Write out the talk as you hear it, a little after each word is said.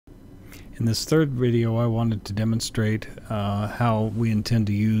In this third video, I wanted to demonstrate how we intend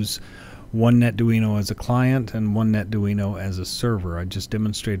to use one Netduino as a client and one Netduino as a server. I just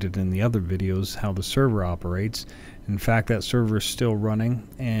demonstrated in the other videos how the server operates. In fact, that server is still running,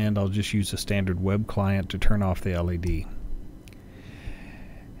 and I'll just use a standard web client to turn off the LED.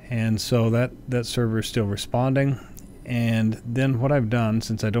 And so that server is still responding. And then what I've done,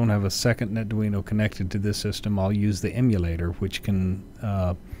 since I don't have a second Netduino connected to this system, I'll use the emulator, which can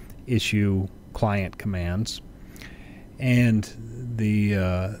issue client commands. And the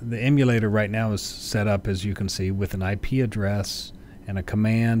emulator right now is set up, as you can see, with an IP address and a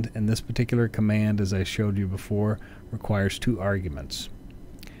command, and this particular command, as I showed you before, requires 2 arguments.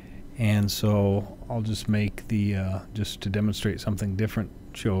 And so I'll just make the just to demonstrate something different,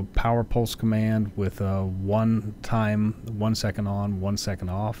 show a power pulse command with 1 second on, 1 second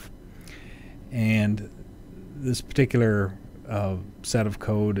off. And this particular set of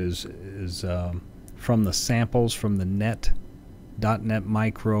code is from the samples from the .NET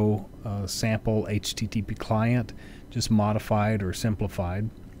Micro sample HTTP client, just modified or simplified,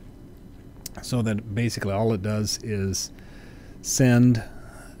 so that basically all it does is send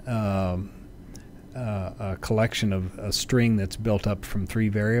a collection of a string that's built up from 3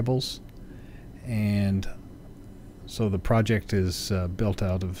 variables. And so the project is built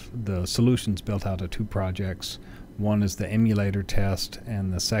out of, the solution's built out of 2 projects. One is the emulator test,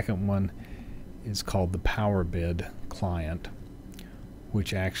 and the second one is called the PowerBidder client,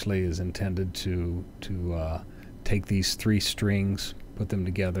 which actually is intended to take these 3 strings, put them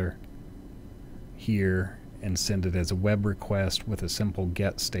together here, and send it as a web request with a simple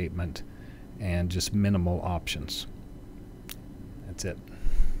GET statement and just minimal options. That's it.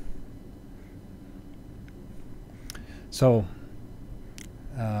 So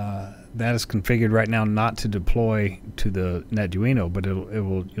that is configured right now not to deploy to the Netduino, but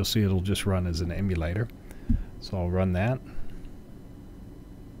you'll see it'll just run as an emulator. So I'll run that.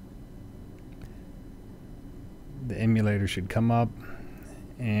 The emulator should come up,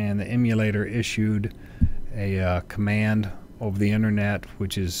 and the emulator issued a command over the internet,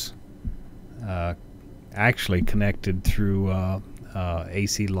 which is actually connected through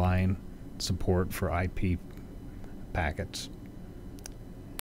AC line support for IP packets.